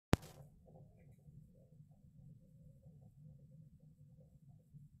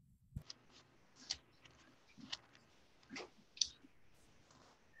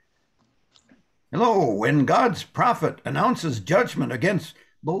Lo, when God's prophet announces judgment against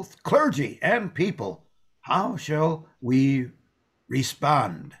both clergy and people, how shall we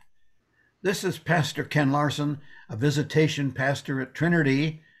respond? This is Pastor Ken Larson, a visitation pastor at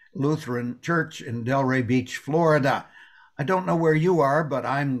Trinity Lutheran Church in Delray Beach, Florida. I don't know where you are, but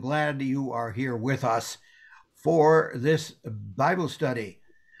I'm glad you are here with us for this Bible study.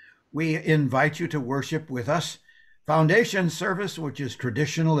 We invite you to worship with us. Foundation service, which is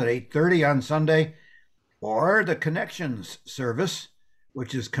traditional at 8:30 on Sunday, or the Connections service,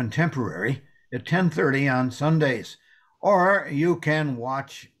 which is contemporary at 10:30 on Sundays. Or you can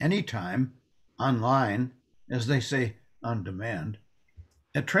watch anytime online, as they say, on demand,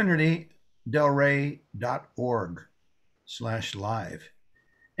 at trinitydelray.org/live.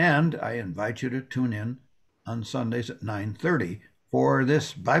 And I invite you to tune in on Sundays at 9:30 for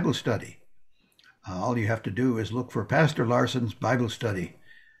this Bible study. All you have to do is look for Pastor Larson's Bible study,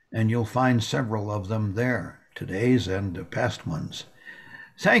 and you'll find several of them there, today's and past ones.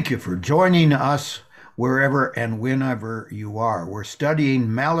 Thank you for joining us wherever and whenever you are. We're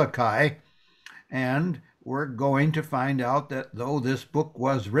studying Malachi, and we're going to find out that though this book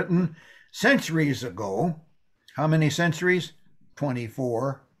was written centuries ago, how many centuries?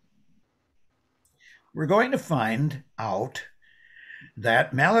 24. We're going to find out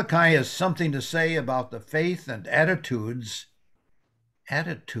that Malachi has something to say about the faith and attitudes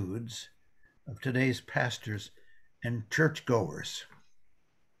of today's pastors and churchgoers.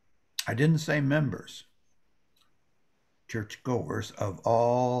 I didn't say members, churchgoers of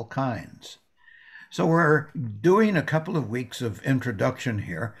all kinds. So we're doing a couple of weeks of introduction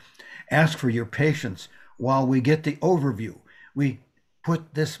here. Ask for your patience while we get the overview. We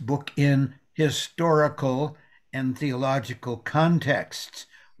put this book in historical and theological contexts.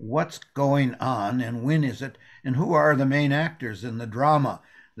 What's going on and when is it, and who are the main actors in the drama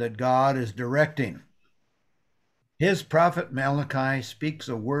that God is directing? His prophet Malachi speaks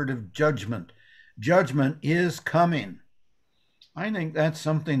a word of judgment. Judgment is coming. I think that's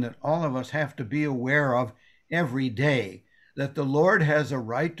something that all of us have to be aware of every day, that the Lord has a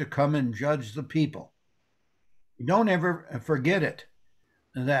right to come and judge the people. Don't ever forget it,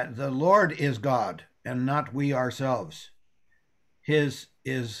 that the Lord is God and not we ourselves. His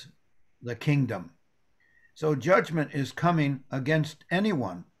is the kingdom. So judgment is coming against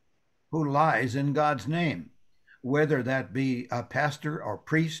anyone who lies in God's name, whether that be a pastor or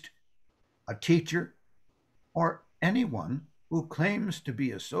priest, a teacher, or anyone who claims to be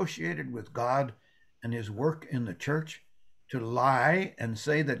associated with God and his work in the church, to lie and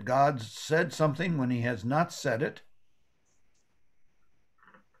say that God said something when he has not said it,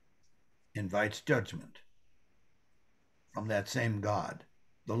 invites judgment from that same God,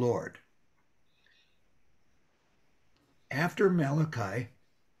 the Lord. After Malachi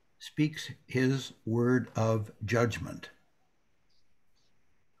speaks his word of judgment,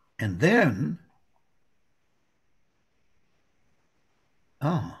 and then,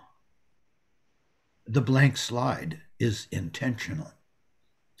 the blank slide is intentional.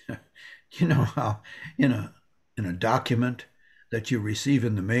 You know how in a document that you receive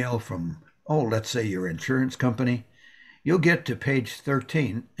in the mail from, let's say your insurance company, you'll get to page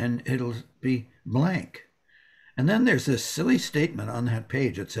 13 and it'll be blank. And then there's this silly statement on that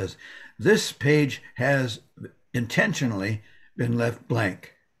page. It says, this page has intentionally been left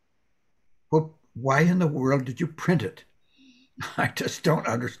blank. Well, why in the world did you print it? I just don't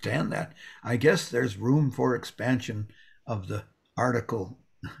understand that. I guess there's room for expansion of the article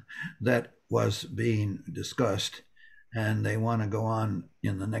that was being discussed, and they want to go on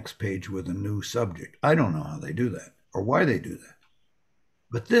in the next page with a new subject. I don't know how they do that or why they do that.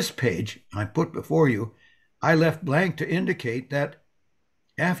 But this page I put before you, I left blank to indicate that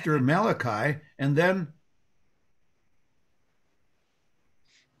after Malachi and then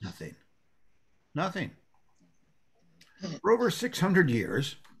nothing. For over 600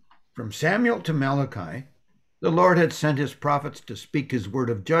 years, from Samuel to Malachi, the Lord had sent his prophets to speak his word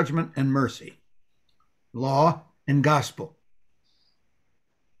of judgment and mercy, law and gospel.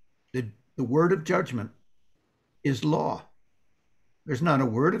 The word of judgment is law. There's not a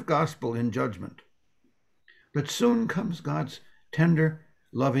word of gospel in judgment. But soon comes God's tender,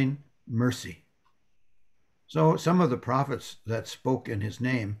 loving mercy. So some of the prophets that spoke in his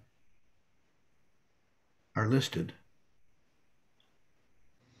name are listed.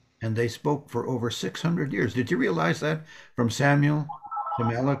 And they spoke for over 600 years. Did you realize that? From Samuel to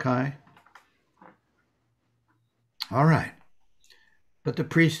Malachi? All right. But the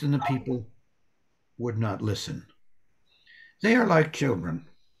priests and the people would not listen. They are like children.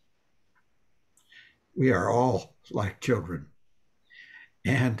 We are all like children.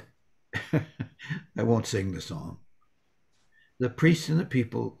 And I won't sing the song. The priests and the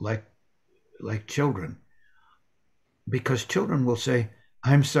people like children, because children will say,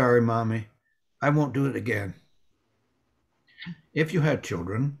 "I'm sorry, mommy, I won't do it again." If you had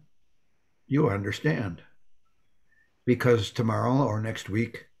children, you understand, because tomorrow or next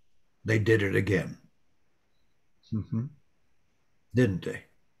week they did it again. Mm-hmm. Didn't they?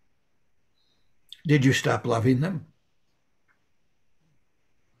 Did you stop loving them?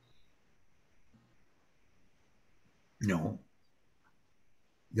 No.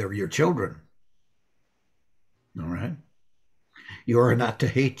 They're your children. All right. You are not to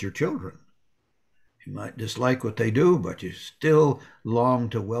hate your children. You might dislike what they do, but you still long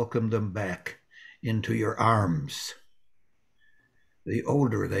to welcome them back into your arms. The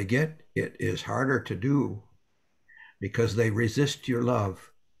older they get, it is harder to do because they resist your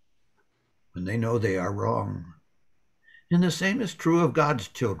love when they know they are wrong. And the same is true of God's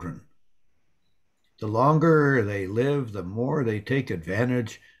children. The longer they live, the more they take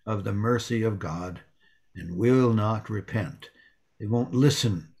advantage of the mercy of God and will not repent. They won't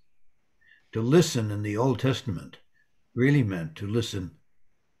listen. To listen in the Old Testament really meant to listen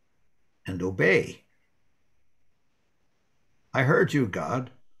and obey. I heard you, God.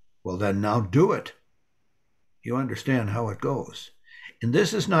 Well, then now do it. You understand how it goes. And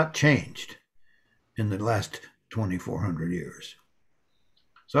this has not changed in the last 2,400 years.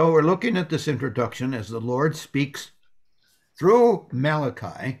 So we're looking at this introduction as the Lord speaks through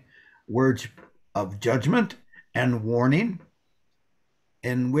Malachi words of judgment and warning,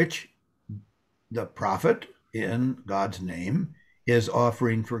 in which the prophet, in God's name, is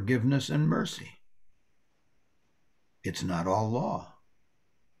offering forgiveness and mercy. It's not all law.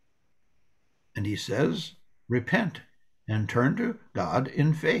 And he says, repent and turn to God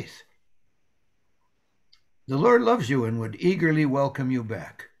in faith. The Lord loves you and would eagerly welcome you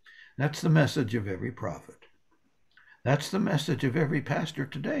back. That's the message of every prophet. That's the message of every pastor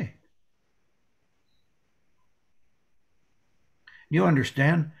today. You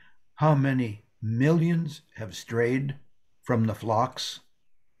understand how many millions have strayed from the flocks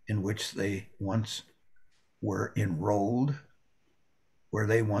in which they once were enrolled, where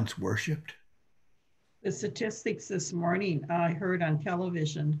they once worshiped? The statistics this morning I heard on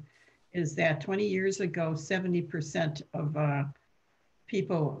television is that 20 years ago, 70% of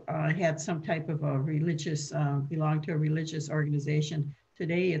people had some type of a religious, belonged to a religious organization.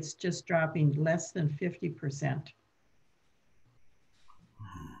 Today, it's just dropping less than 50%.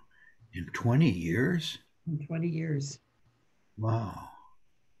 In 20 years? In 20 years. Wow.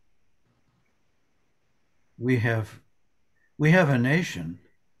 We have a nation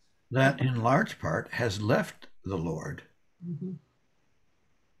that in large part has left the Lord. Mm-hmm.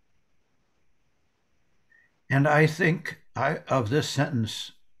 And I think of this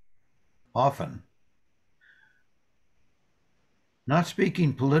sentence often, not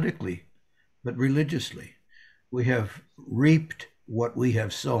speaking politically, but religiously. We have reaped what we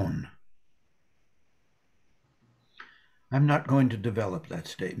have sown. I'm not going to develop that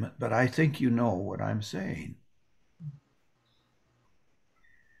statement, but I think you know what I'm saying.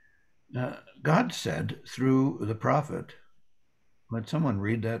 God said through the prophet, would someone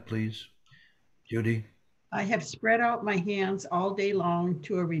read that, please? Judy? I have spread out my hands all day long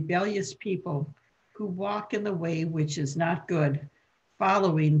to a rebellious people who walk in the way which is not good,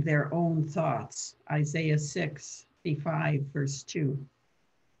 following their own thoughts. Isaiah 65, verse 2.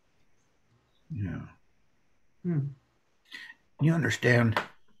 Yeah. You understand?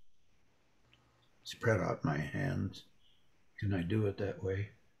 Spread out my hands. Can I do it that way?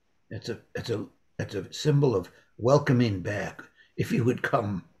 It's a symbol of welcoming back. If you would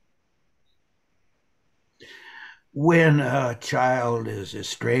come. When a child is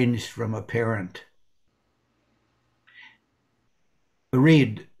estranged from a parent,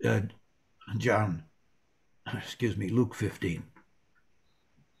 read Luke 15.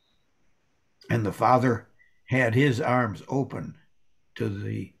 And the father had his arms open to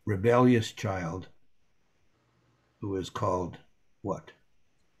the rebellious child who is called what?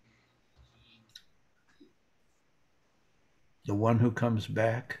 The one who comes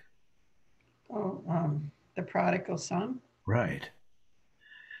back? Oh, the prodigal son? Right.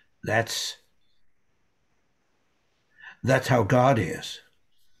 That's how God is.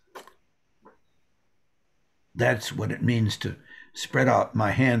 That's what it means to spread out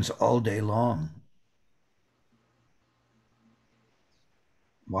my hands all day long.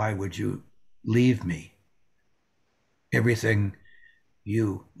 Why would you leave me? Everything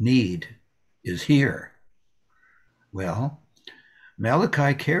you need is here. Well,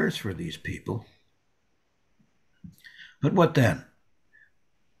 Malachi cares for these people. But what then?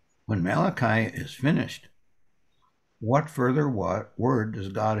 when Malachi is finished, what further word does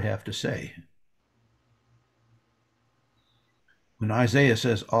God have to say? When Isaiah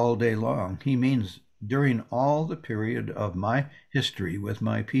says all day long, he means during all the period of my history with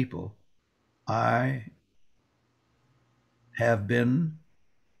my people, I have been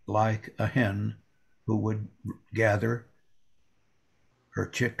like a hen who would gather her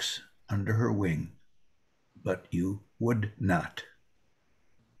chicks under her wing, but you would not.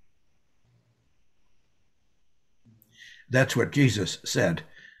 That's what Jesus said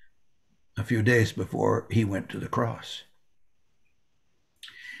a few days before he went to the cross.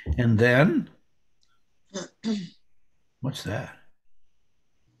 And then, what's that?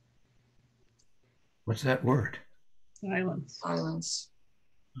 What's that word? Silence. Silence.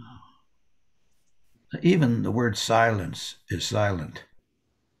 Even the word silence is silent.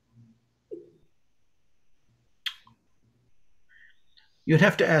 You'd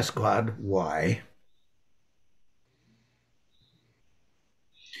have to ask God why.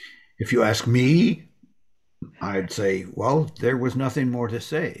 If you ask me, I'd say, well, there was nothing more to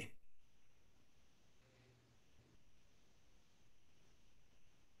say.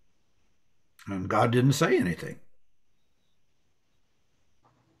 And God didn't say anything.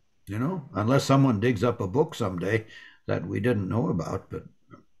 You know, unless someone digs up a book someday that we didn't know about. But,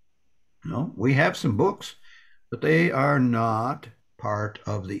 you know, we have some books, but they are not part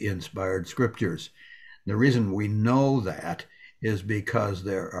of the inspired scriptures. The reason we know that is because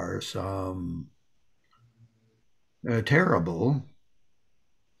there are some terrible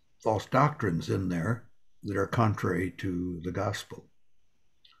false doctrines in there that are contrary to the gospel.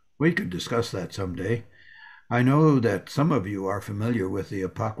 We could discuss that someday. I know that some of you are familiar with the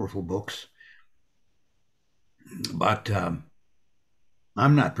apocryphal books, but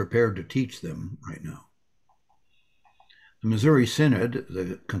I'm not prepared to teach them right now. The Missouri Synod,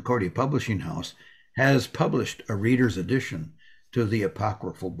 the Concordia Publishing House, has published a reader's edition to the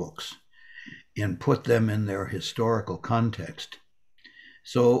apocryphal books and put them in their historical context.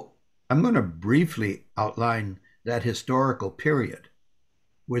 So I'm going to briefly outline that historical period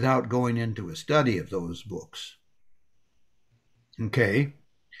without going into a study of those books. Okay,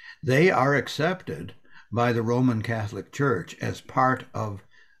 they are accepted by the Roman Catholic Church as part of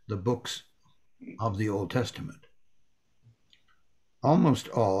the books of the Old Testament. Almost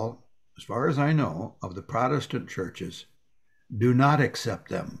all, as far as I know, of the Protestant churches do not accept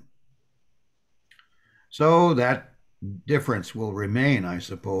them. So that difference will remain, I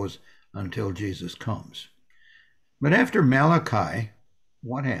suppose, until Jesus comes. But after Malachi,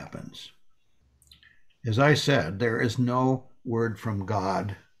 what happens? As I said, there is no word from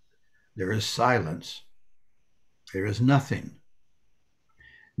God. There is silence. There is nothing.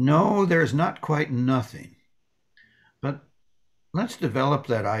 No, there's not quite nothing. But let's develop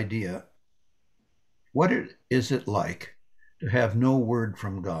that idea. What is it like to have no word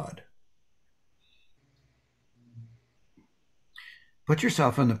from God? Put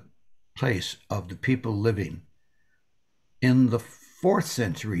yourself in the place of the people living in the 4th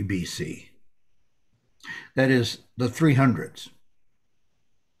century BC. That is the 300s,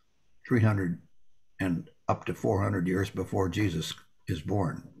 300 and up to 400 years before Jesus is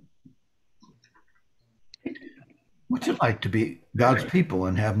born. What's it like to be God's people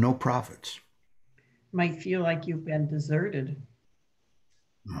and have no prophets? Might feel like you've been deserted.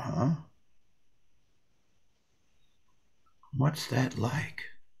 Uh-huh. What's that like?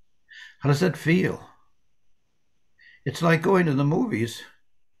 How does that feel? It's like going to the movies,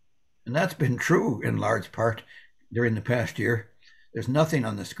 and that's been true in large part during the past year. There's nothing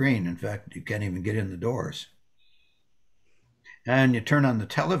on the screen. In fact, you can't even get in the doors. And you turn on the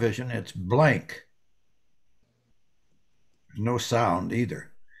television, it's blank. There's no sound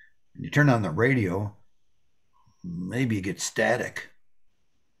either. You turn on the radio, maybe you get static.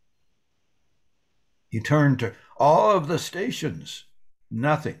 You turn to all of the stations,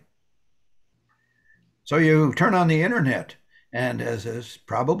 nothing. So you turn on the internet, and as has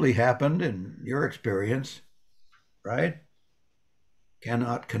probably happened in your experience, right?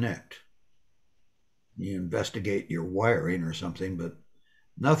 Cannot connect. You investigate your wiring or something, but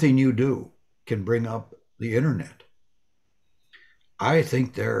nothing you do can bring up the internet. I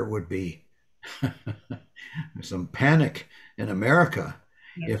think there would be some panic in America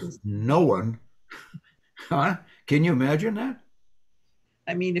if no one, huh? Can you imagine that?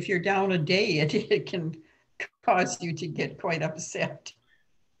 I mean, if you're down a day, it can cause you to get quite upset.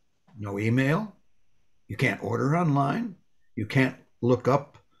 No email. You can't order online. You can't look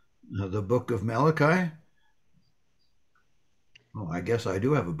up the book of Malachi. Oh, I guess I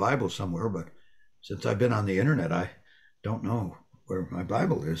do have a Bible somewhere, but since I've been on the internet, I don't know where my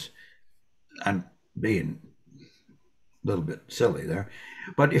Bible is. I'm being a little bit silly there.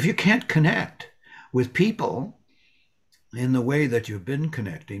 But if you can't connect with people in the way that you've been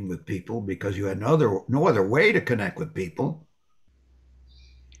connecting with people because you had no other way to connect with people,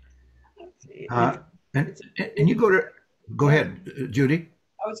 uh, It's, and it's, and you it's go yeah, ahead, Judy.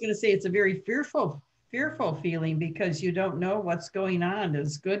 I was going to say it's a very fearful feeling because you don't know what's going on.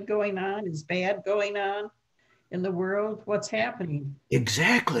 Is good going on? Is bad going on in the world? What's happening?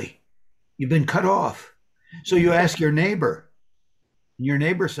 Exactly. You've been cut off. So Mhm. you ask your neighbor, and your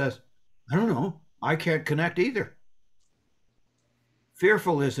neighbor says, I don't know, I can't connect either.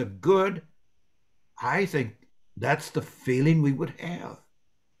 Fearful is a good, I think that's the feeling we would have.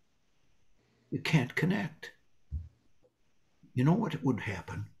 You can't connect. You know what would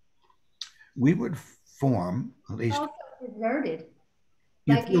happen? We would form, at least Also deserted,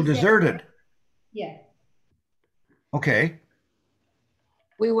 you'd like feel you said. deserted. Yeah. Okay.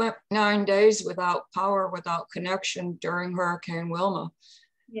 We went 9 days without power, without connection during Hurricane Wilma.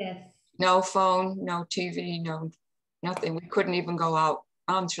 Yes. No phone, no TV, no nothing. We couldn't even go out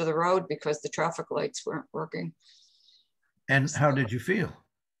onto the road because the traffic lights weren't working. And how did you feel?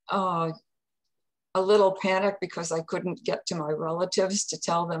 Uh, a little panic because I couldn't get to my relatives to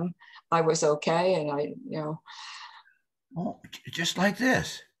tell them I was okay. And Oh, just like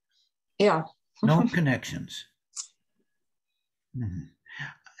this. yeah. No connections. Mhm.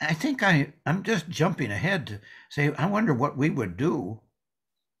 I think I'm just jumping ahead to say, I wonder what we would do.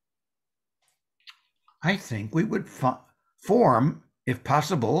 I think we would form, if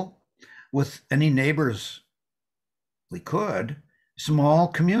possible, with any neighbors we could, small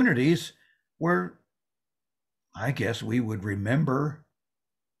communities where I guess we would remember.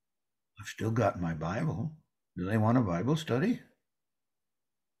 I've still got my Bible. Do they want a Bible study?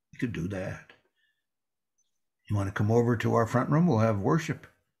 We could do that. You want to come over to our front room? We'll have worship.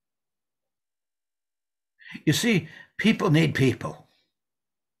 You see, people need people.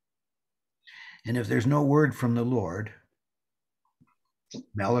 And if there's no word from the Lord,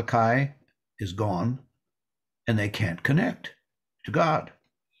 Malachi is gone and they can't connect to God.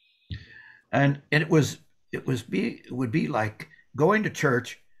 And it would be like going to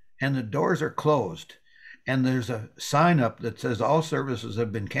church and the doors are closed and there's a sign up that says all services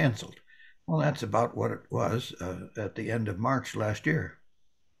have been canceled. Well, that's about what it was at the end of March last year.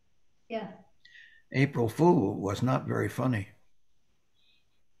 Yeah. April Fool was not very funny.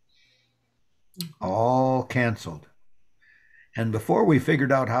 All canceled. And before we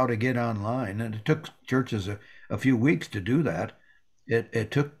figured out how to get online, and it took churches a few weeks to do that,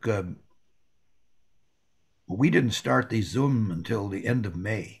 it took, we didn't start the Zoom until the end of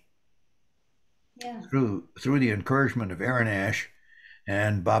May. Yeah. Through the encouragement of Aaron Ash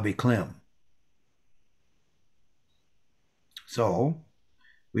and Bobby Clem. So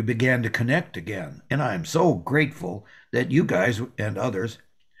we began to connect again. And I'm so grateful that you guys and others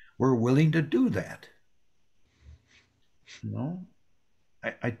were willing to do that. You know,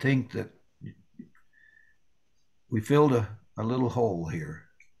 I think that we filled a little hole here.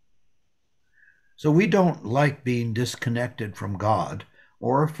 So we don't like being disconnected from God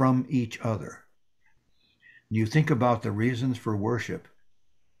or from each other. You think about the reasons for worship.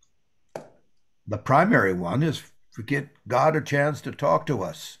 The primary one is to get God a chance to talk to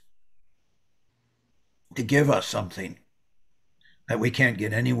us, to give us something that we can't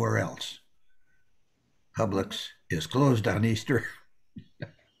get anywhere else. Publix is closed on Easter.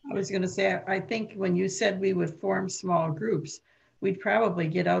 I was going to say, I think when you said we would form small groups, we'd probably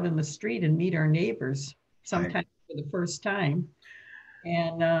get out in the street and meet our neighbors sometimes for the first time.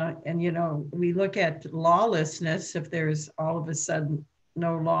 And we look at lawlessness. If there's all of a sudden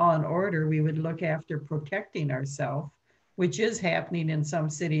no law and order, we would look after protecting ourselves, which is happening in some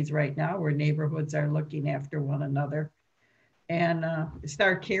cities right now where neighborhoods are looking after one another and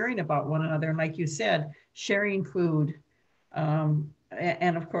start caring about one another. And like you said, sharing food,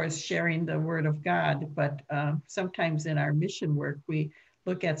 and of course, sharing the word of God. But sometimes in our mission work, we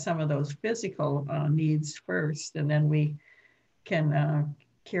look at some of those physical needs first, and then we can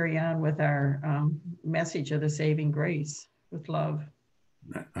carry on with our message of the saving grace with love.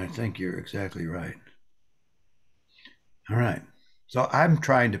 I think you're exactly right. All right. So I'm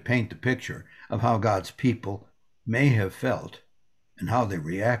trying to paint the picture of how God's people may have felt and how they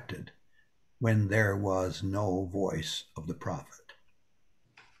reacted when there was no voice of the prophet.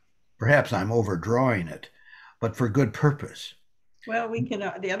 Perhaps I'm overdrawing it, but for good purpose. Well, we can,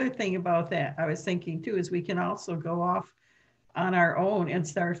 the other thing about that, I was thinking too, is we can also go off on our own and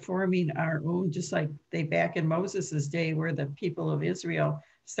start forming our own, just like they back in Moses's day, where the people of Israel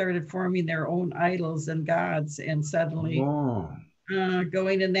started forming their own idols and gods, and suddenly Oh,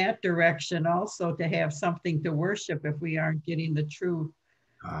 going in that direction also, to have something to worship if we aren't getting the true.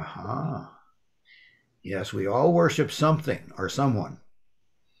 Aha. Yes, we all worship something or someone.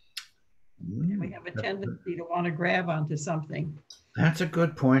 We have a tendency to want to grab onto something. That's a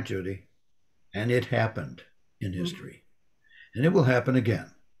good point, Judy. And it happened in history. And it will happen again.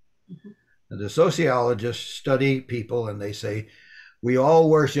 The sociologists study people and they say, we all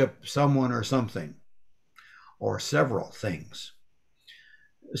worship someone or something, or several things.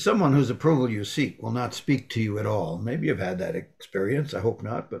 Someone whose approval you seek will not speak to you at all. Maybe you've had that experience. I hope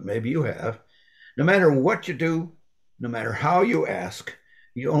not, but maybe you have. No matter what you do, no matter how you ask,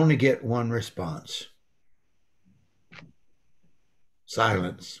 you only get one response: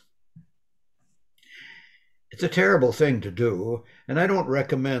 silence. It's a terrible thing to do, and I don't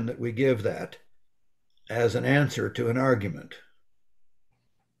recommend that we give that as an answer to an argument,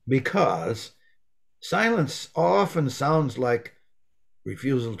 because silence often sounds like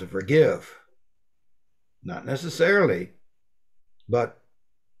refusal to forgive. Not necessarily, but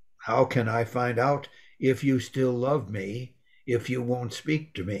how can I find out if you still love me if you won't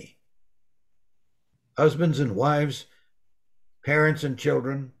speak to me? Husbands and wives, parents and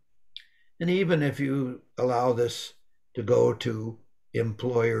children, and even if you allow this to go to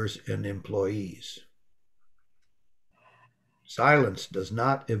employers and employees. Silence does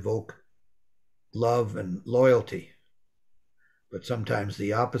not evoke love and loyalty, but sometimes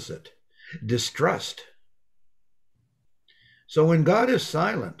the opposite: distrust. So when God is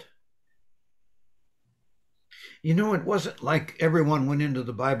silent, you know, it wasn't like everyone went into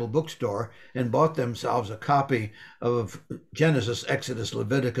the Bible bookstore and bought themselves a copy of Genesis, Exodus,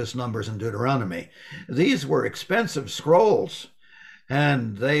 Leviticus, Numbers, and Deuteronomy. These were expensive scrolls,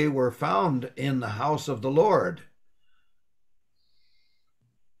 and they were found in the house of the Lord.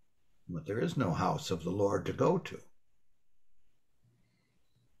 But there is no house of the Lord to go to.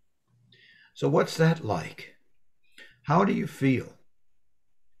 So what's that like? How do you feel?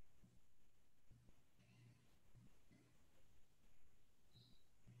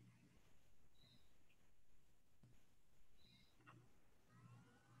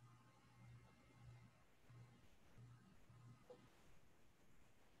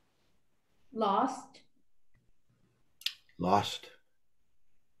 Lost. Lost.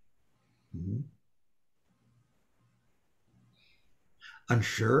 Mm-hmm.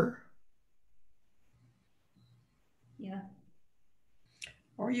 Unsure. Yeah.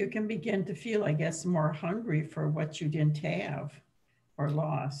 Or you can begin to feel, I guess, more hungry for what you didn't have or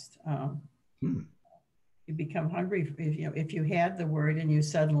lost. You become hungry if you had the word and you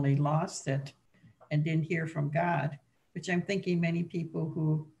suddenly lost it and didn't hear from God, which I'm thinking many people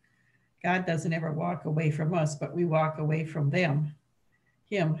who, God doesn't ever walk away from us, but we walk away from him.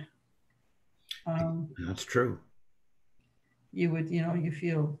 That's true. You would, you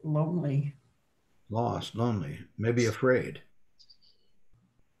feel lonely. Lost, lonely, maybe afraid.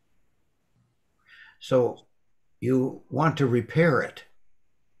 So you want to repair it,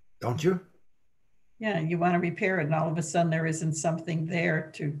 don't you? Yeah, you want to repair it, and all of a sudden there isn't something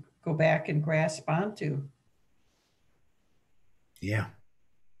there to go back and grasp onto. Yeah.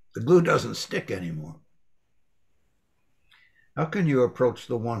 The glue doesn't stick anymore. How can you approach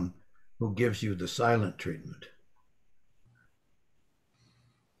the one who gives you the silent treatment?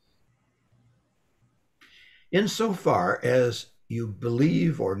 Insofar as you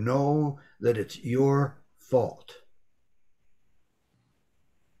believe or know that it's your fault.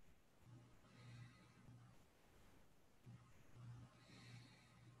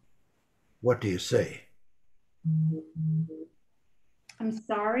 What do you say? I'm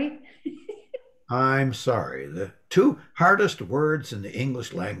sorry. I'm sorry. The two hardest words in the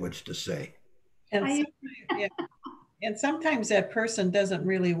English language to say. And, and sometimes that person doesn't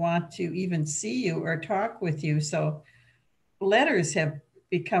really want to even see you or talk with you. So letters have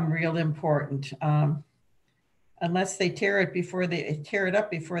become real important. Unless they tear it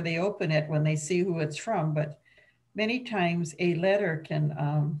up before they open it when they see who it's from. But many times a letter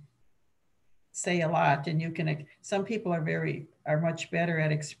can say a lot, and some people are much better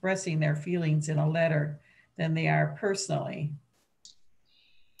at expressing their feelings in a letter than they are personally.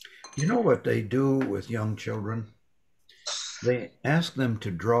 You know what they do with young children? They ask them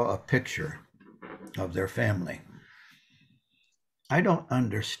to draw a picture of their family. I don't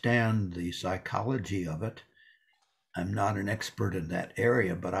understand the psychology of it. I'm not an expert in that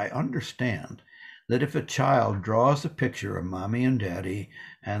area, but I understand that if a child draws a picture of mommy and daddy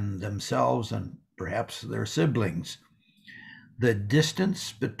and themselves and perhaps their siblings, the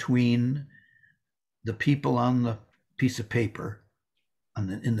distance between the people on the piece of paper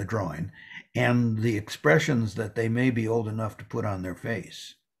in the drawing and the expressions that they may be old enough to put on their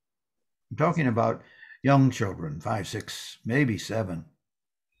face. I'm talking about young children, 5, 6, maybe 7.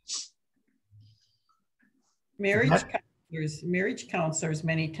 Marriage counselors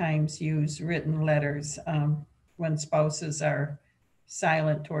many times use written letters when spouses are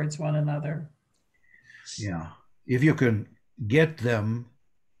silent towards one another. Yeah, if you can get them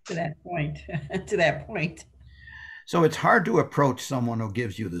to that point, to that point. So it's hard to approach someone who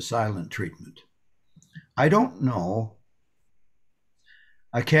gives you the silent treatment. I don't know.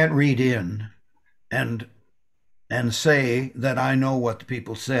 I can't read in and say that I know what the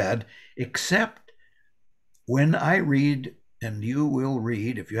people said, except when I read, and you will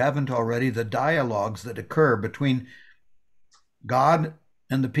read, if you haven't already, the dialogues that occur between God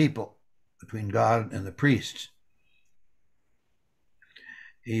and the people, between God and the priests.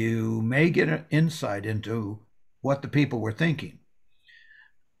 You may get an insight into what the people were thinking.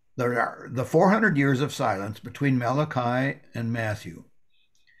 There are the 400 years of silence between Malachi and Matthew.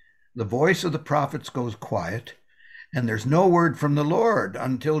 The voice of the prophets goes quiet, and there's no word from the Lord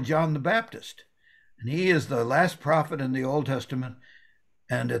until John the Baptist. And he is the last prophet in the Old Testament,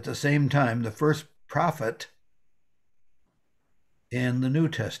 and at the same time, the first prophet in the New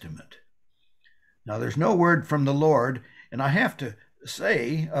Testament. Now, there's no word from the Lord, and I have to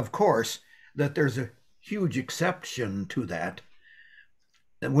say, of course, that there's a huge exception to that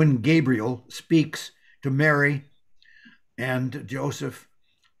when Gabriel speaks to Mary and to Joseph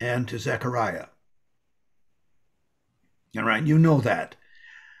and to Zechariah. All right, you know that.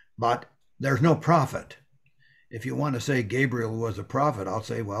 But there's no prophet. If you want to say Gabriel was a prophet, I'll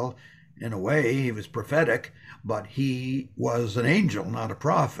say, well, in a way, he was prophetic, but he was an angel, not a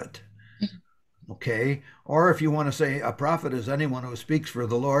prophet. Okay? Or if you want to say a prophet is anyone who speaks for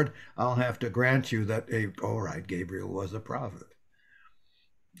the Lord, I'll have to grant you that, all right, Gabriel was a prophet.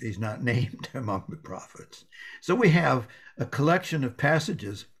 He's not named among the prophets. So we have a collection of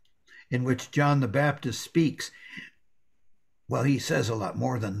passages in which John the Baptist speaks. Well, he says a lot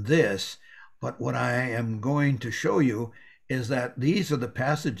more than this, but what I am going to show you is that these are the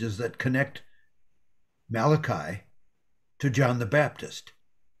passages that connect Malachi to John the Baptist.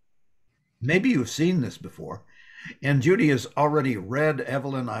 Maybe you've seen this before. And Judy has already read.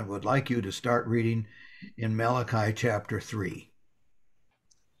 Evelyn, I would like you to start reading in Malachi chapter 3.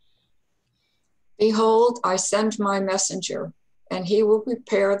 Behold, I send my messenger, and he will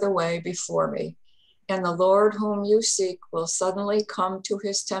prepare the way before me. And the Lord whom you seek will suddenly come to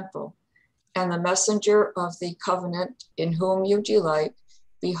his temple. And the messenger of the covenant in whom you delight,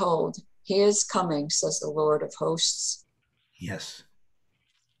 behold, he is coming, says the Lord of hosts. Yes.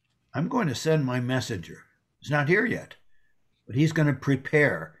 I'm going to send my messenger. He's not here yet, but he's going to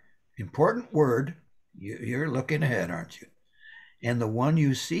prepare. Important word. You're looking ahead, aren't you? And the one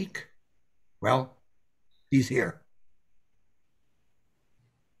you seek, well, he's here.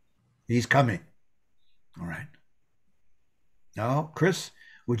 He's coming. All right. Now, Chris,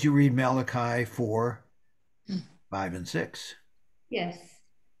 would you read Malachi 4, 5, and 6? Yes.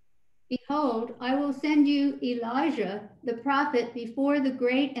 Behold, I will send you Elijah, the prophet, before the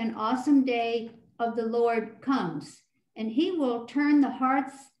great and awesome day of the Lord comes, and he will turn the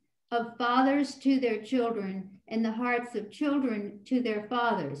hearts of fathers to their children and the hearts of children to their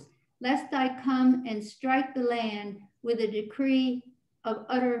fathers, lest I come and strike the land with a decree of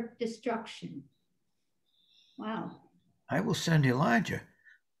utter destruction. Wow. I will send Elijah.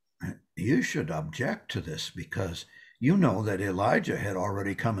 You should object to this because you know that Elijah had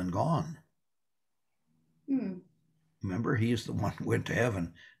already come and gone. Remember, he's the one who went to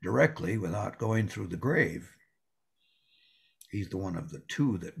heaven directly without going through the grave. He's the one of the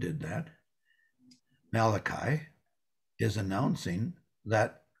two that did that. Malachi is announcing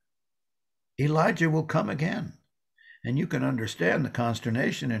that Elijah will come again. And you can understand the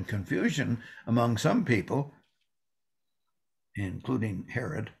consternation and confusion among some people, including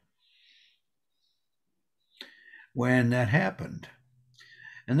Herod, when that happened.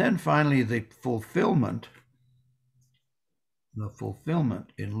 And then finally, the fulfillment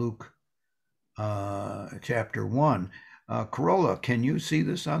in Luke chapter 1. Corolla, can you see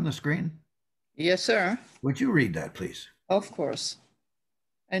this on the screen? Yes, sir. Would you read that, please? Of course.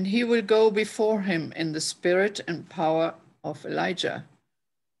 And he will go before him in the spirit and power of Elijah,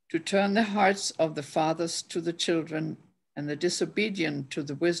 to turn the hearts of the fathers to the children and the disobedient to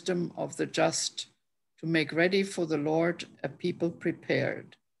the wisdom of the just, to make ready for the Lord a people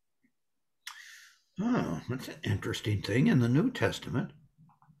prepared. Oh, that's an interesting thing in the New Testament.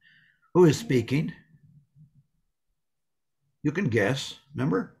 Who is speaking? You can guess.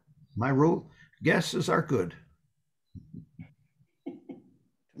 Remember my rule? Guesses are good.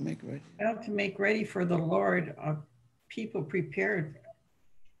 To Make ready. Well, to make ready for the Lord, people prepared.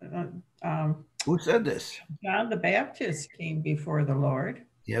 Who said this? John the Baptist came before the Lord.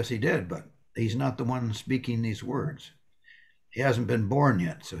 Yes, he did, but he's not the one speaking these words. He hasn't been born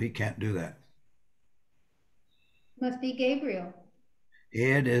yet, so he can't do that. Must be Gabriel.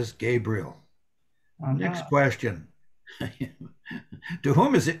 It is Gabriel. Uh-huh. Next question. To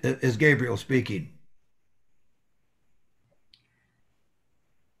whom is Gabriel speaking?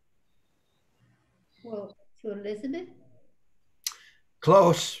 Well, to Elizabeth?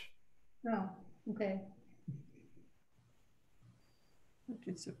 Close. Oh, okay.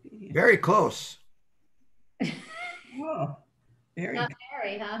 Disobedient. Very close. Oh, very Not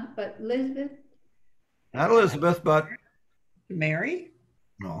Mary, huh? But Elizabeth? Not Elizabeth, but Mary?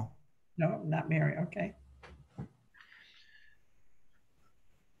 no. No, not Mary. Okay.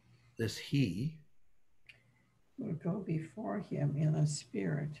 This he Will go before him in a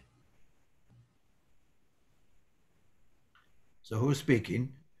spirit. So who's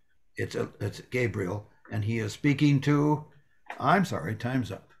speaking? It's Gabriel, and he is speaking to. I'm sorry,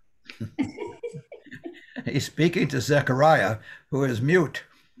 time's up. He's speaking to Zechariah, who is mute.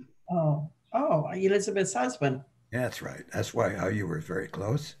 Oh, Elizabeth's husband. That's right. That's why how you were very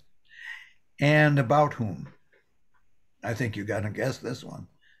close. And about whom? I think you got to guess this one.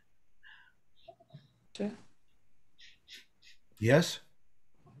 Sure. Yes.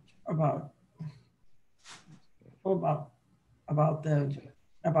 About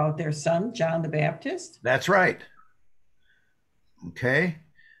their son John the Baptist. That's right. Okay.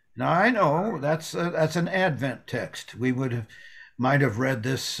 Now I know that's an Advent text. We might have read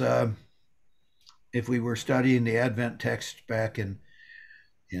this if we were studying the Advent text back in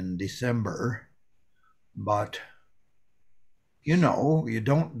December, but you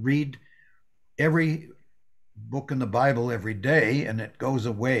don't read every book in the Bible every day, and it goes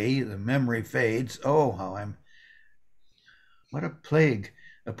away. The memory fades. Oh, what a plague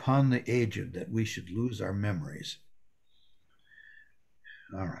upon the aged that we should lose our memories.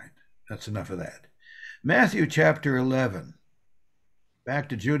 All right, that's enough of that. Matthew chapter 11. Back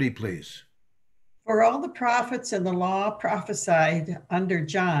to Judy, please. For all the prophets and the law prophesied under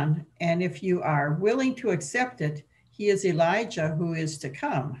John, and if you are willing to accept it, he is Elijah who is to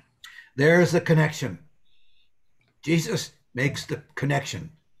come. There's the connection. Jesus makes the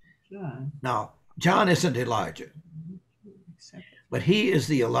connection. John. Now, John isn't Elijah, but he is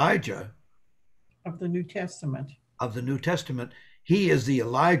the Elijah of the New Testament. Of the New Testament. He is the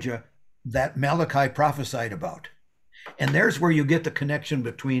Elijah that Malachi prophesied about. And there's where you get the connection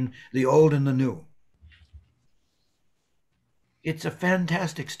between the old and the new. It's a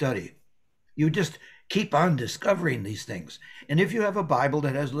fantastic study. You just keep on discovering these things. And if you have a Bible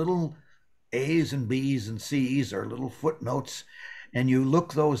that has little A's and B's and C's or little footnotes, and you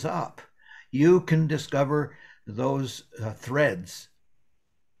look those up, you can discover those threads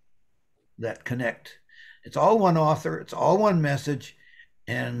that connect. It's all one author, it's all one message,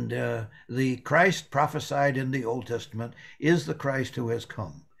 and the Christ prophesied in the Old Testament is the Christ who has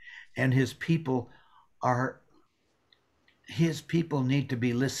come. And his people need to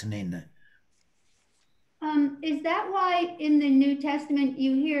be listening. Is that why in the New Testament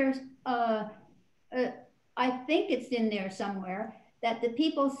you hear, I think it's in there somewhere, that the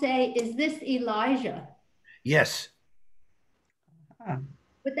people say, is this Elijah? Yes.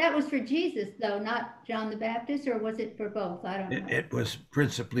 But that was for Jesus, though, not John the Baptist, or was it for both? I don't know. It was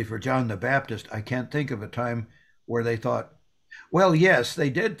principally for John the Baptist. I can't think of a time where they thought, well, yes,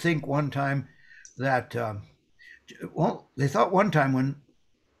 they did think one time that, they thought one time when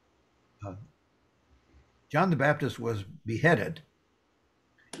John the Baptist was beheaded,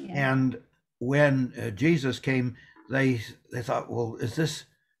 yeah. And when Jesus came, they thought, well, is this,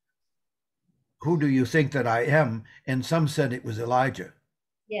 who do you think that I am? And some said it was Elijah.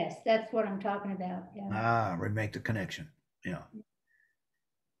 Yes, that's what I'm talking about. Yeah. We make the connection. Yeah.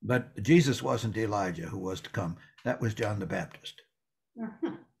 But Jesus wasn't Elijah who was to come. That was John the Baptist.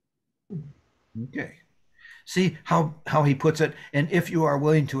 Uh-huh. Okay. See how he puts it. And if you are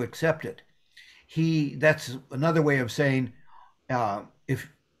willing to accept it, that's another way of saying, if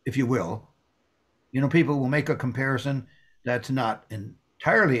you will, people will make a comparison that's not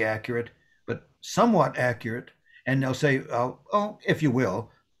entirely accurate, but somewhat accurate. And they'll say, oh, if you will.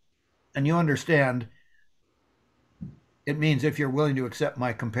 And you understand, it means if you're willing to accept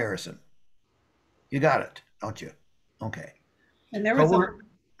my comparison. You got it, don't you? Okay. And there was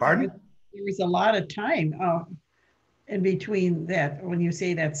there was a lot of time in between that. When you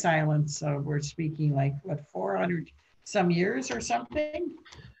say that silence, we're speaking like, what, 400 some years or something?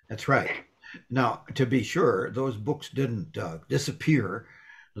 That's right. Now, to be sure, those books didn't disappear.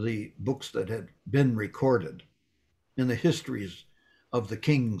 the books that had been recorded in the histories of the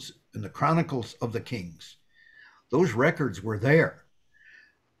kings and the chronicles of the kings. Those records were there.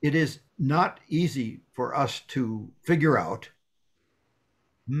 It is not easy for us to figure out.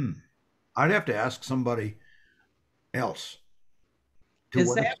 I'd have to ask somebody else to Is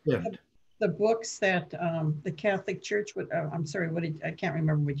what that extent. the books that the Catholic Church would, I'm sorry, I can't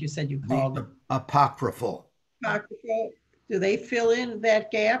remember what you said you called The apocryphal. apocryphal. Do they fill in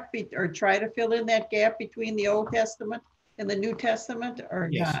that gap or try to fill in that gap between the Old Testament and the New Testament or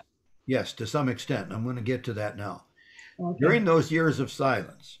Yes. not? Yes, to some extent. I'm going to get to that now. Okay. During those years of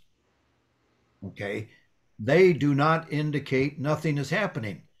silence, okay, they do not indicate nothing is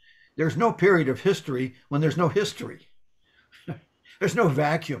happening. There's no period of history when there's no history. There's no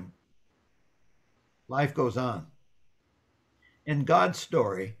vacuum. Life goes on. In God's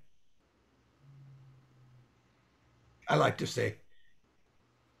story, I like to say,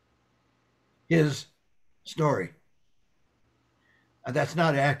 his story. That's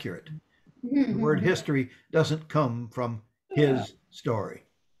not accurate. The word history doesn't come from his story.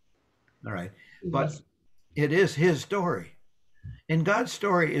 All right. But it is his story. And God's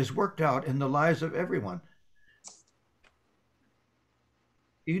story is worked out in the lives of everyone.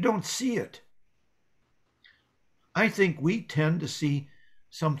 You don't see it. I think we tend to see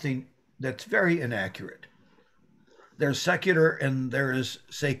something that's very inaccurate. There's secular and there is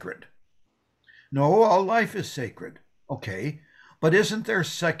sacred. No, all life is sacred. Okay. But isn't there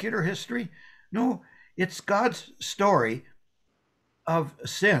secular history? No, it's God's story of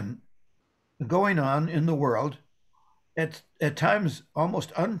sin going on in the world, at times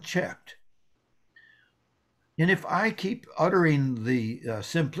almost unchecked. And if I keep uttering the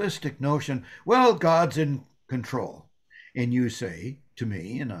simplistic notion, well, God's in control, and you say to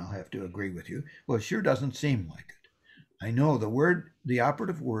me, and I'll have to agree with you, well, it sure doesn't seem like it. I know the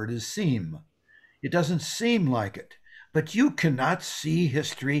operative word is seem. It doesn't seem like it, but you cannot see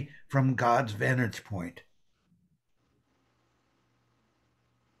history from God's vantage point.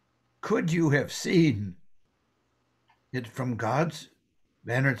 Could you have seen it from God's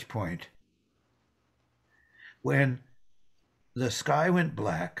vantage point when the sky went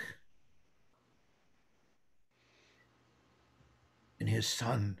black and his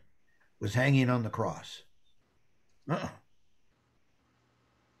son was hanging on the cross? I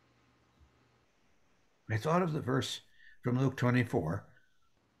thought of the verse from Luke 24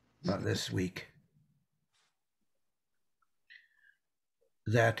 this week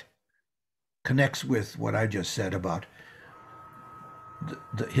that connects with what I just said about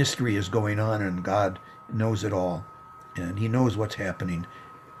the history is going on and God knows it all and he knows what's happening.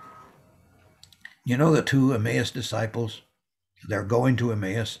 You know the two Emmaus disciples? They're going to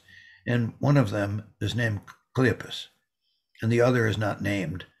Emmaus, and one of them is named Cleopas, and the other is not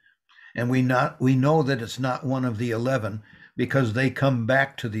named. And we know that it's not one of the 11 because they come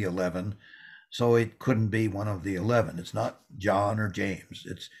back to the 11, so it couldn't be one of the 11. It's not John or James.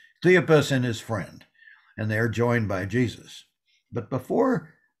 It's Cleopas and his friend, and they're joined by Jesus. But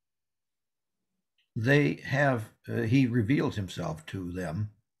before they have, he reveals himself to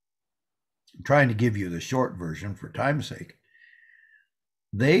them. I'm trying to give you the short version for time's sake.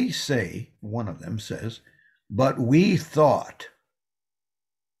 They say, one of them says, but we thought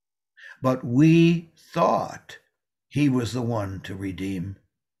he was the one to redeem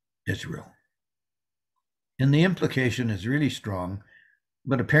Israel. And the implication is really strong,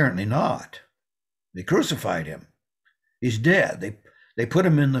 but apparently not. They crucified him. He's dead. They put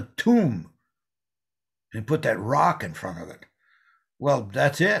him in the tomb and put that rock in front of it. Well,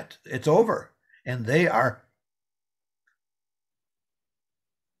 that's it. It's over. And they are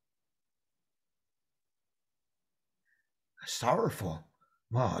sorrowful.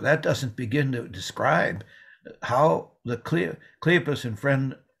 Wow, that doesn't begin to describe how the Cleopas and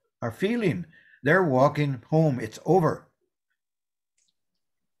friend are feeling. They're walking home. It's over.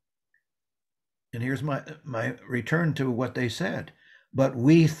 And here's my return to what they said. But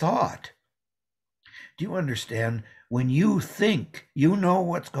we thought. Do you understand? When you think you know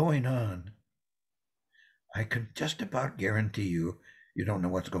what's going on, I can just about guarantee you don't know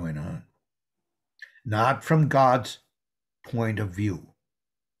what's going on. Not from God's point of view.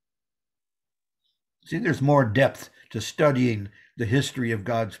 See, there's more depth to studying the history of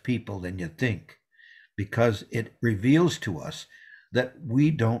God's people than you think, because it reveals to us that we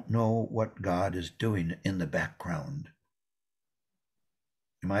don't know what God is doing in the background.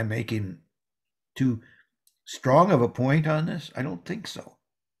 Am I making too strong of a point on this? I don't think so.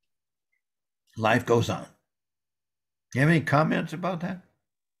 Life goes on. You have any comments about that?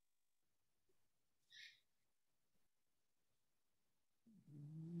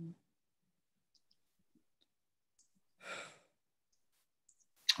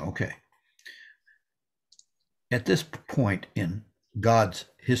 Okay. At this point in God's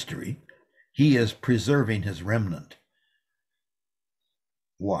history, he is preserving his remnant.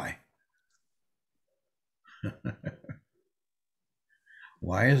 Why?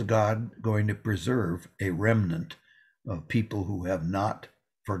 Why is God going to preserve a remnant of people who have not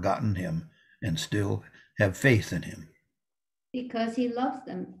forgotten him and still have faith in him? Because he loves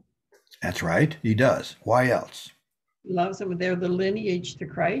them. That's right, he does. Why else? He loves them. They're the lineage to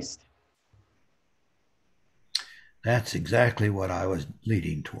Christ. That's exactly what I was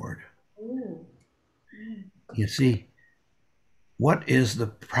leading toward. Ooh. You see, what is the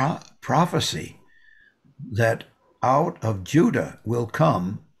prophecy? That out of Judah will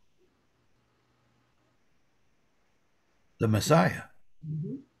come the Messiah.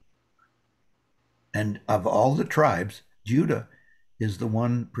 Mm-hmm. And of all the tribes, Judah is the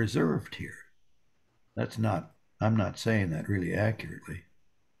one preserved here. I'm not saying that really accurately.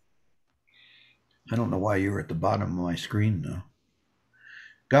 I don't know why you're at the bottom of my screen now.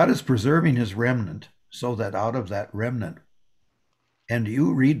 God is preserving his remnant so that out of that remnant, and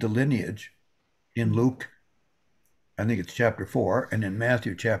you read the lineage in Luke, I think it's chapter 4, and in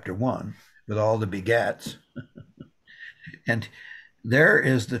Matthew chapter 1, with all the begats. And there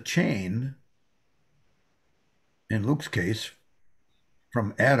is the chain, in Luke's case,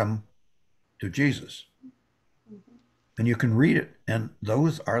 from Adam to Jesus. And you can read it, and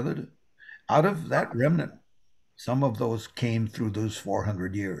those are out of that remnant, some of those came through those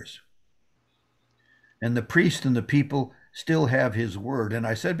 400 years. And the priest and the people still have his word. And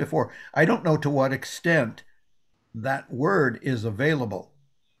I said before, I don't know to what extent that word is available.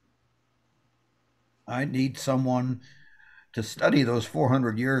 I need someone to study those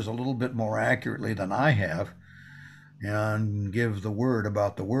 400 years a little bit more accurately than I have and give the word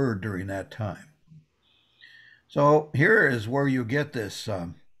about the word during that time. So here is where you get this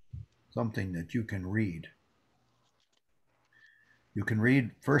something that you can read. You can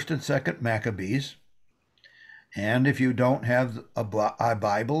read 1st and 2nd Maccabees, and if you don't have a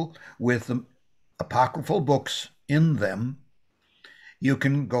Bible with the apocryphal books in them, you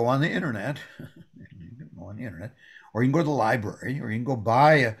can go on the internet. Or you can go to the library, or you can go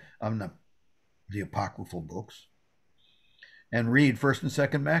buy the apocryphal books and read 1st and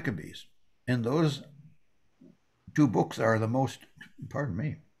 2nd Maccabees. And those two books are the most,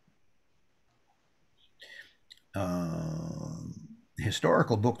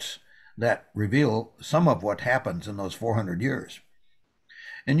 historical books that reveal some of what happens in those 400 years.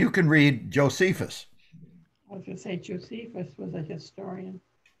 And you can read Josephus. I was going to say Josephus was a historian.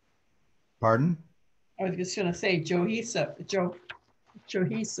 Pardon? I was just going to say Josephus.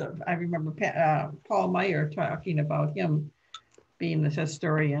 I remember Paul Meyer talking about him being the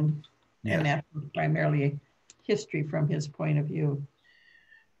historian. Yes. And that was primarily history from his point of view.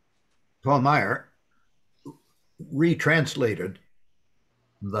 Paul Meyer retranslated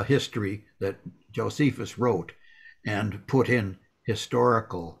the history that Josephus wrote and put in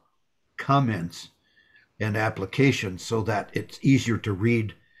historical comments and applications so that it's easier to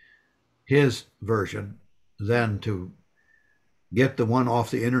read his version than to get the one off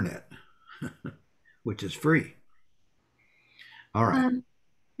the internet, which is free. All right.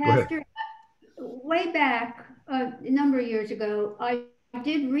 Pastor, way back a number of years ago, I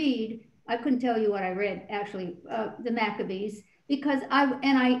did read, I couldn't tell you what I read actually, the Maccabees, because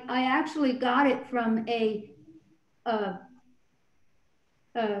I actually got it from a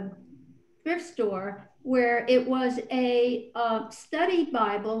thrift store where it was a study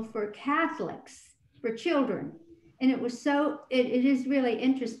Bible for Catholics, for children. And it was it is really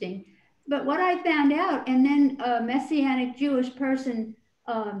interesting. But what I found out, and then a Messianic Jewish person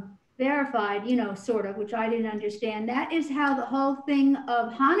verified, sort of, which I didn't understand, that is how the whole thing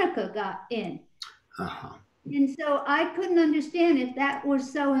of Hanukkah got in. Uh-huh. And so I couldn't understand if that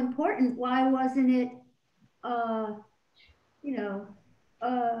was so important, why wasn't it,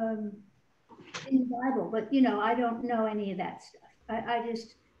 in the Bible? But, I don't know any of that stuff.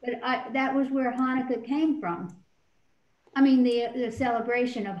 That was where Hanukkah came from. I mean, the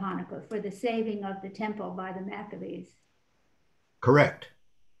celebration of Hanukkah for the saving of the temple by the Maccabees. Correct.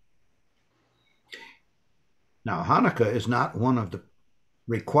 Now, Hanukkah is not one of the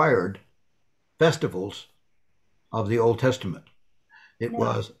required festivals of the Old Testament. It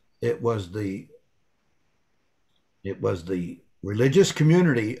was the religious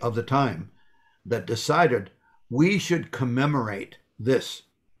community of the time that decided we should commemorate this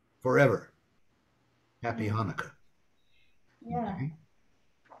forever. Happy Hanukkah. Yeah. Okay?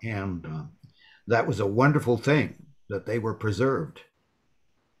 And that was a wonderful thing that they were preserved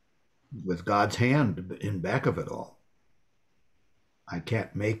with God's hand in back of it all. I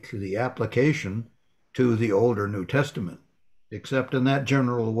can't make the application to the Old or New Testament, except in that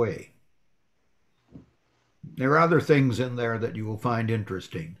general way. There are other things in there that you will find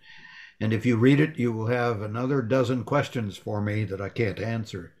interesting. And if you read it, you will have another dozen questions for me that I can't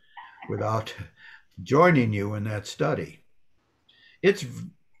answer without joining you in that study. It's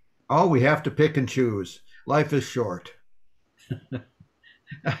all we have to pick and choose. Life is short.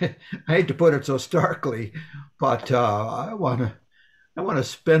 I hate to put it so starkly, but I want to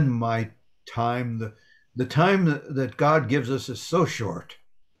spend my time. The time that God gives us is so short.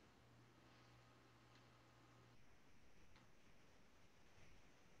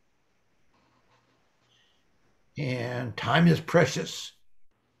 And time is precious.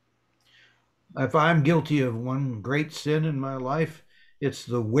 If I'm guilty of one great sin in my life, it's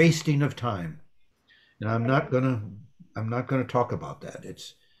the wasting of time. And I'm not gonna talk about that.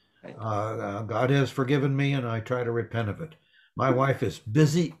 It's God has forgiven me, and I try to repent of it. My wife is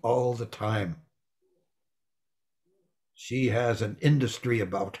busy all the time. She has an industry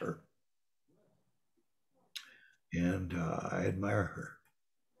about her, and I admire her.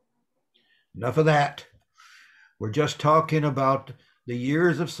 Enough of that. We're just talking about the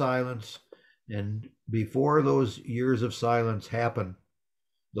years of silence, and before those years of silence happen,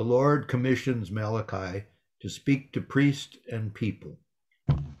 the Lord commissions Malachi to speak to priests and people.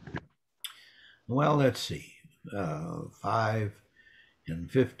 Well, let's see. 5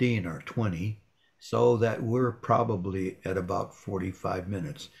 and 15 are 20, so that we're probably at about 45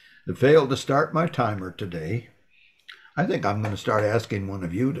 minutes. I failed to start my timer today. I think I'm going to start asking one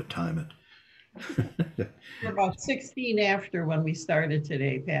of you to time it. We're about 16 after when we started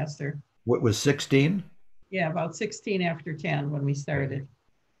today, Pastor. What was 16? Yeah, about 16 after 10 when we started.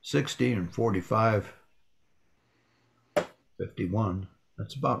 16 and 45, 51.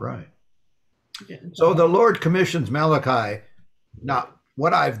 That's about right. So the Lord commissions Malachi. Now,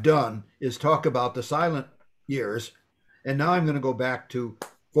 what I've done is talk about the silent years, and now I'm going to go back to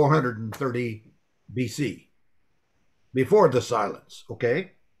 430 BC, before the silence,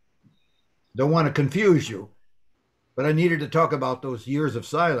 okay? Don't want to confuse you, but I needed to talk about those years of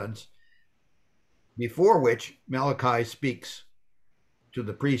silence before which Malachi speaks to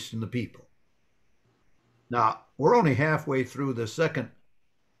the priests and the people. Now, we're only halfway through the second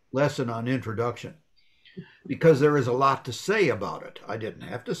lesson on introduction because there is a lot to say about it. I didn't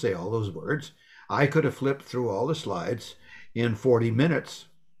have to say all those words. I could have flipped through all the slides in 40 minutes.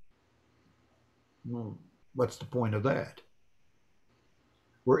 Well, what's the point of that?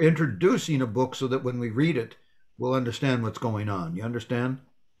 We're introducing a book so that when we read it, we'll understand what's going on. You understand?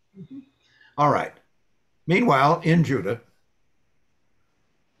 Mm-hmm. All right. Meanwhile, in Judah,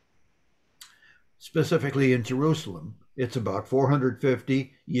 specifically in Jerusalem, it's about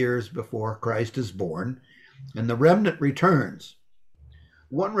 450 years before Christ is born, and the remnant returns.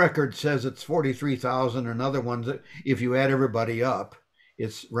 One record says it's 43,000, another one, if you add everybody up,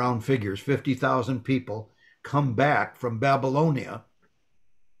 it's round figures, 50,000 people come back from Babylonia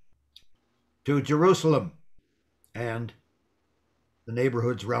to Jerusalem and the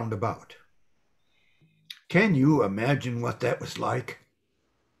neighborhoods round about. Can you imagine what that was like?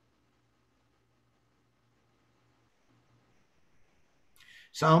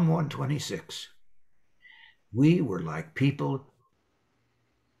 Psalm 126. We were like people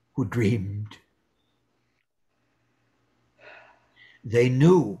who dreamed. They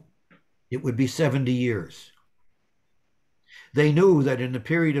knew it would be 70 years. They knew that in the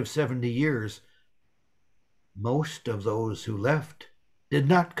period of 70 years, most of those who left did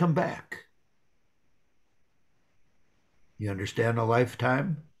not come back. You understand a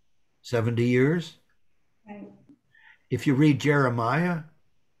lifetime? 70 years? Right. If you read Jeremiah,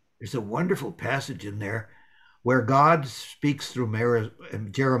 there's a wonderful passage in there where God speaks through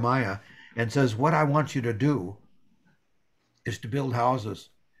Jeremiah and says, what I want you to do is to build houses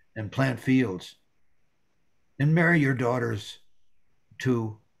and plant fields and marry your daughters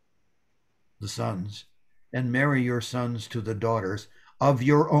to the sons and marry your sons to the daughters of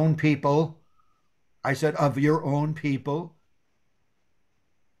your own people. I said, of your own people.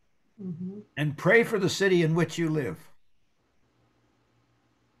 Mm-hmm. And pray for the city in which you live.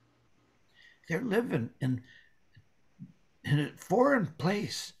 They're living in a foreign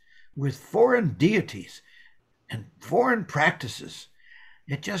place with foreign deities and foreign practices.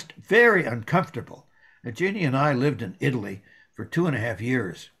 It's just very uncomfortable. Jeannie and I lived in Italy for 2.5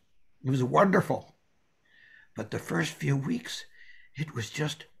 years. It was wonderful. But the first few weeks, it was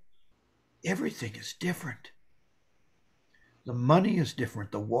just, everything is different. The money is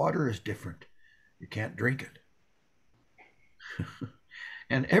different. The water is different. You can't drink it.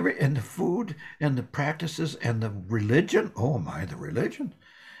 and the food and the practices and the religion. Oh my, the religion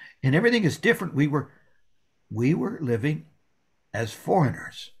and everything is different. We were living as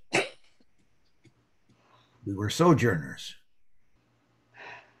foreigners. We were sojourners.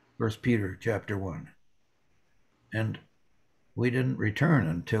 First Peter chapter 1. And we didn't return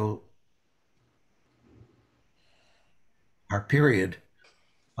until our period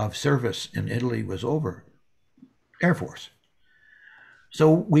of service in Italy was over. Air Force.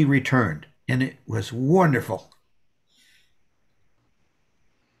 So we returned, and it was wonderful.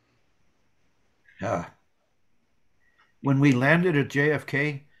 When we landed at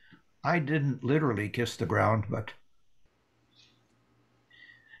JFK, I didn't literally kiss the ground, but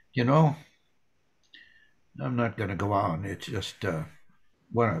you know, I'm not going to go on. It's just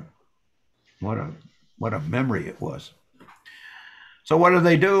what a what a what a memory it was. So what do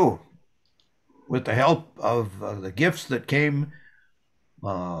they do? With the help of the gifts that came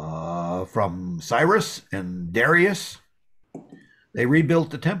from Cyrus and Darius, they rebuilt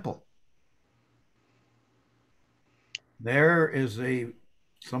the temple. There is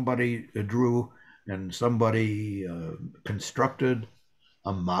somebody drew and somebody constructed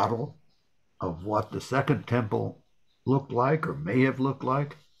a model of what the second temple looked like or may have looked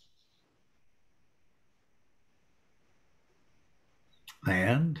like.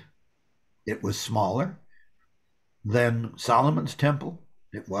 And it was smaller than Solomon's temple.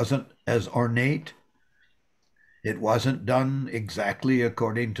 It wasn't as ornate. It wasn't done exactly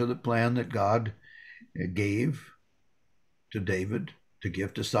according to the plan that God gave to David to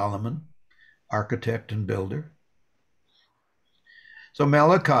give to Solomon, architect and builder. So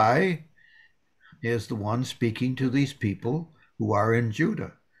Malachi is the one speaking to these people who are in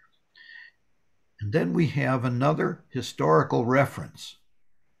Judah. And then we have another historical reference.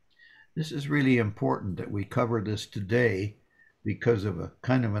 This is really important that we cover this today because of a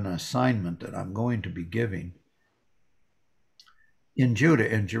kind of an assignment that I'm going to be giving. In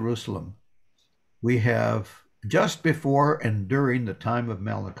Judah, in Jerusalem, we have just before and during the time of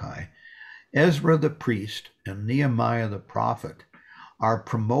Malachi, Ezra the priest and Nehemiah the prophet are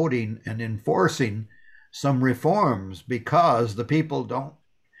promoting and enforcing some reforms because the people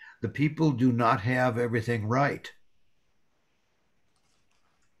do not have everything right.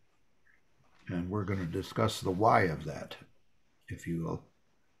 And we're going to discuss the why of that, if you will.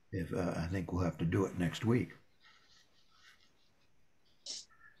 I think we'll have to do it next week.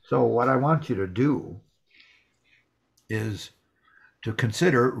 So what I want you to do is to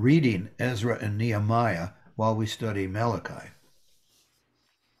consider reading Ezra and Nehemiah while we study Malachi.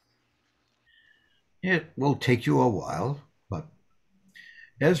 It will take you a while, but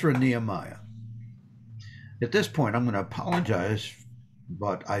Ezra and Nehemiah. At this point, I'm going to apologize,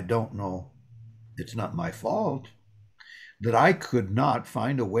 but I don't know. It's not my fault that I could not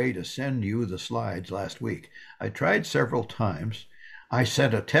find a way to send you the slides last week. I tried several times. I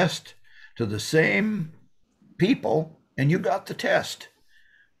sent a test to the same people, and you got the test.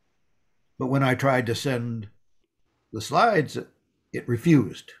 But when I tried to send the slides, it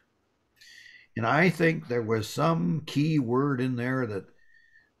refused. And I think there was some key word in there that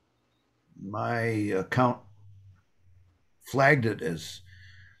my account flagged it as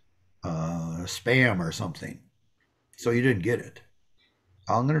spam or something. So you didn't get it.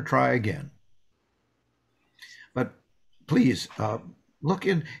 I'm going to try again. But please look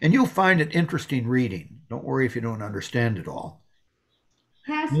in, and you'll find it interesting reading. Don't worry if you don't understand it all.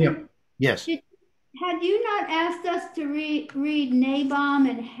 Pastor, Yeah. Yes. had you not asked us to read Nahum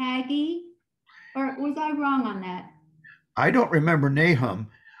and Haggai? Or was I wrong on that? I don't remember Nahum.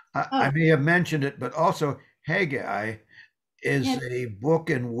 I may have mentioned it, but also Haggai is a book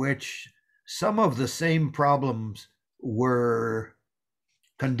in which some of the same problems were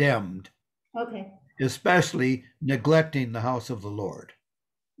condemned. Okay. Especially neglecting the house of the Lord.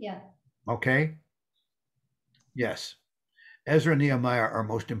 Yeah. Okay? Yes. Ezra and Nehemiah are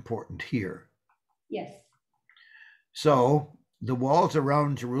most important here. Yes. So the walls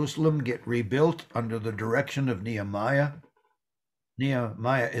around Jerusalem get rebuilt under the direction of Nehemiah.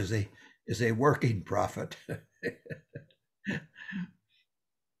 Nehemiah is a working prophet.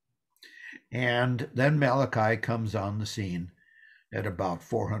 And then Malachi comes on the scene at about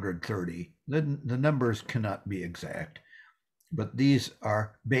 430. The numbers cannot be exact, but these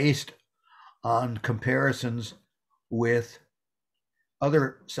are based on comparisons with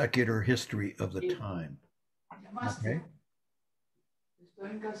other secular history of the time. Okay.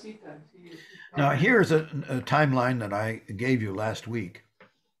 Now here's a timeline that I gave you last week,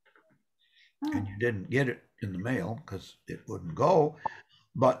 and you didn't get it in the mail because it wouldn't go,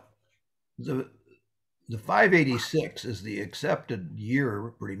 but the 586 is the accepted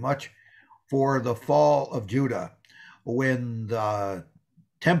year pretty much for the fall of Judah, when the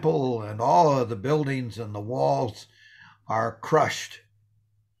temple and all of the buildings and the walls are crushed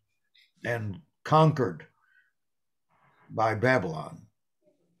and conquered by Babylon,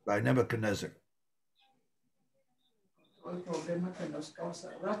 by Nebuchadnezzar.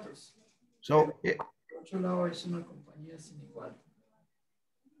 So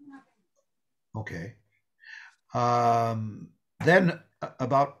okay. Then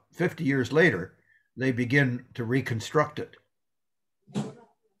about 50 years later, they begin to reconstruct it.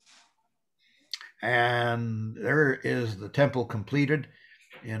 And there is the temple completed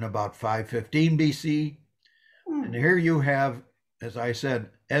in about 515 BC. And here you have, as I said,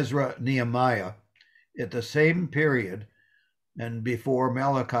 Ezra, Nehemiah at the same period and before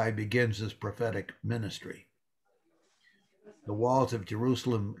Malachi begins his prophetic ministry. The walls of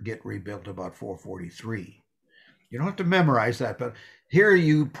Jerusalem get rebuilt about 443. You don't have to memorize that, but here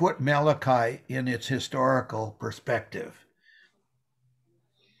you put Malachi in its historical perspective.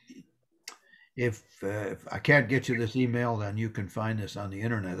 If I can't get you this email, then you can find this on the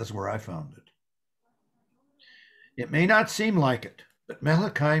internet. That's where I found it. It may not seem like it, but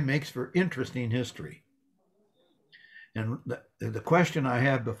Malachi makes for interesting history. And the question I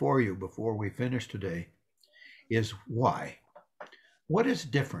have before you, before we finish today, is why? What is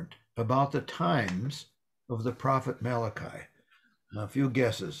different about the times of the prophet Malachi? A few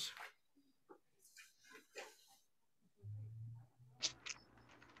guesses.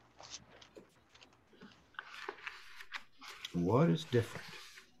 What is different?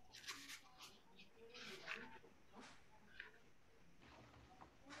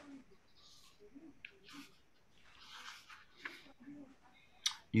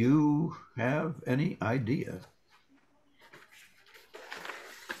 Do you have any idea?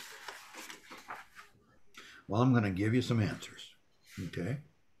 Well, I'm going to give you some answers. Okay.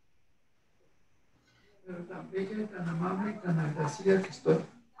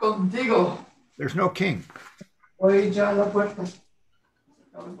 There's no king.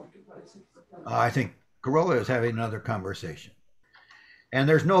 I think Corolla is having another conversation. And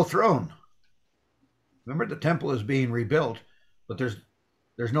there's no throne. Remember, the temple is being rebuilt, but there's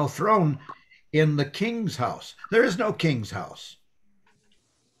no throne in the king's house. There is no king's house.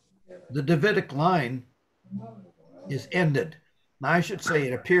 The Davidic line is ended. Now, I should say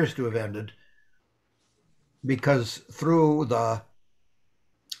it appears to have ended because through the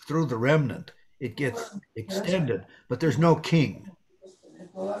remnant, it gets extended, but there's no king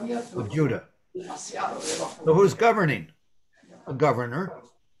of Judah. So who's governing? A governor.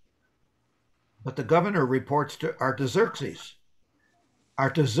 But the governor reports to Artaxerxes.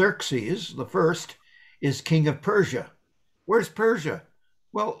 Artaxerxes, the first, is king of Persia. Where's Persia?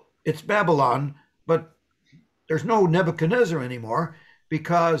 Well, it's Babylon, but there's no Nebuchadnezzar anymore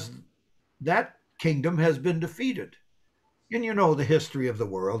because that kingdom has been defeated. And you know the history of the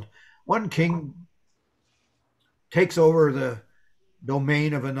world. One king takes over the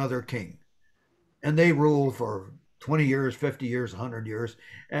domain of another king, and they rule for 20 years, 50 years, 100 years,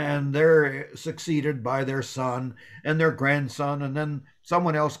 and they're succeeded by their son and their grandson, and then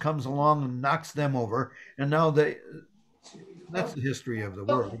someone else comes along and knocks them over, and now that's the history of the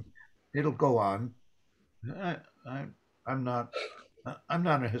world. It'll go on. I'm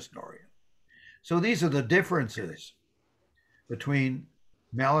not a historian. So these are the differences between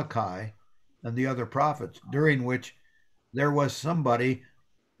Malachi and the other prophets, during which there was somebody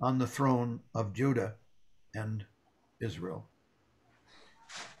on the throne of Judah and Israel.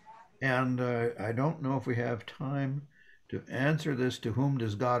 And I don't know if we have time to answer this. To whom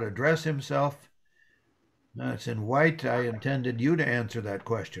does God address himself? It's in white. I intended you to answer that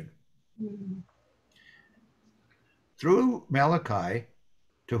question. Mm-hmm. Through Malachi,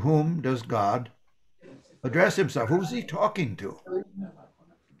 to whom does God address himself? Who's he talking to?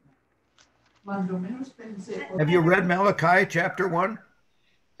 Have you read Malachi chapter 1?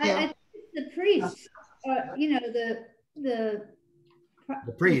 I think the priests, the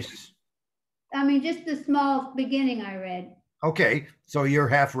priests. I mean, just the small beginning I read. Okay, so you're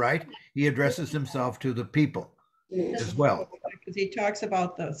half right. He addresses himself to the people as well. Because he talks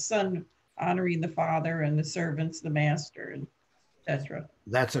about the son honoring the father and the servants, the master, and etc.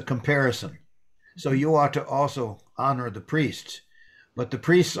 That's a comparison. So you ought to also honor the priests, but the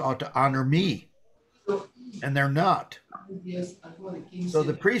priests ought to honor me, and they're not. So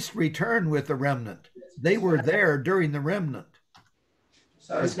the priests return with the remnant. They were there during the remnant.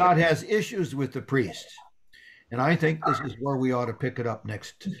 But God has issues with the priests. And I think this is where we ought to pick it up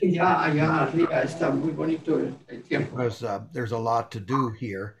next. Because there's a lot to do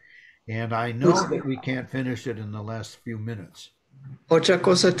here. And I know that we can't finish it in the last few minutes. Otra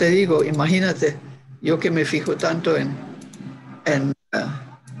cosa te digo, imagínate, yo que me fijo tanto en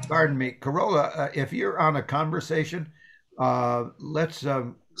Pardon me, Corolla, if you're on a conversation, let's,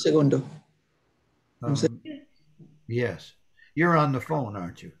 segundo. yes, you're on the phone,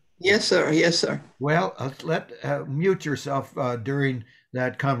 aren't you? Yes, sir. Yes, sir. Well, mute yourself during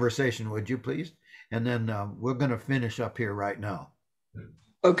that conversation, would you please? And then we're going to finish up here right now.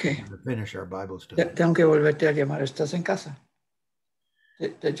 Okay. Finish our Bible study. Tengo que volverte a llamar. ¿Estás en casa?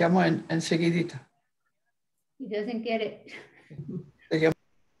 Te llamo enseguidita. He doesn't get it. Te llamo.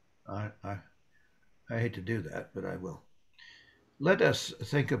 I hate to do that, but I will. Let us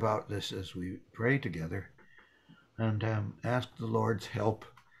think about this as we pray together and ask the Lord's help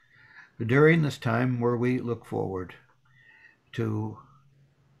during this time where we look forward to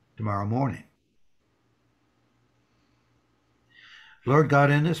tomorrow morning. Lord God,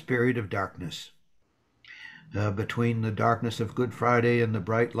 in this period of darkness, between the darkness of Good Friday and the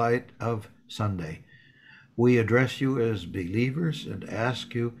bright light of Sunday, we address you as believers and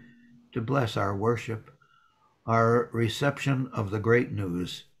ask you to bless our worship, our reception of the great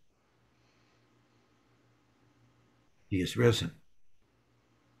news. He is risen.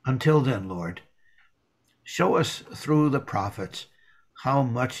 Until then, Lord, show us through the prophets how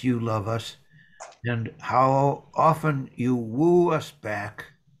much you love us and how often you woo us back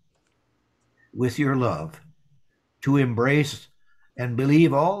with your love to embrace and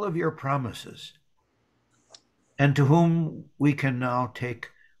believe all of your promises, and to whom we can now take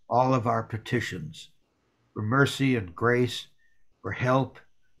all of our petitions for mercy and grace, for help,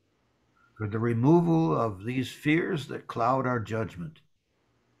 for the removal of these fears that cloud our judgment.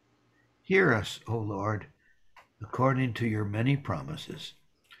 Hear us, O Lord, according to your many promises.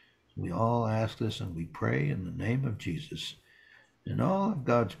 We all ask this and we pray in the name of Jesus. And all of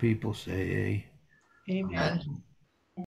God's people say, Amen. Amen.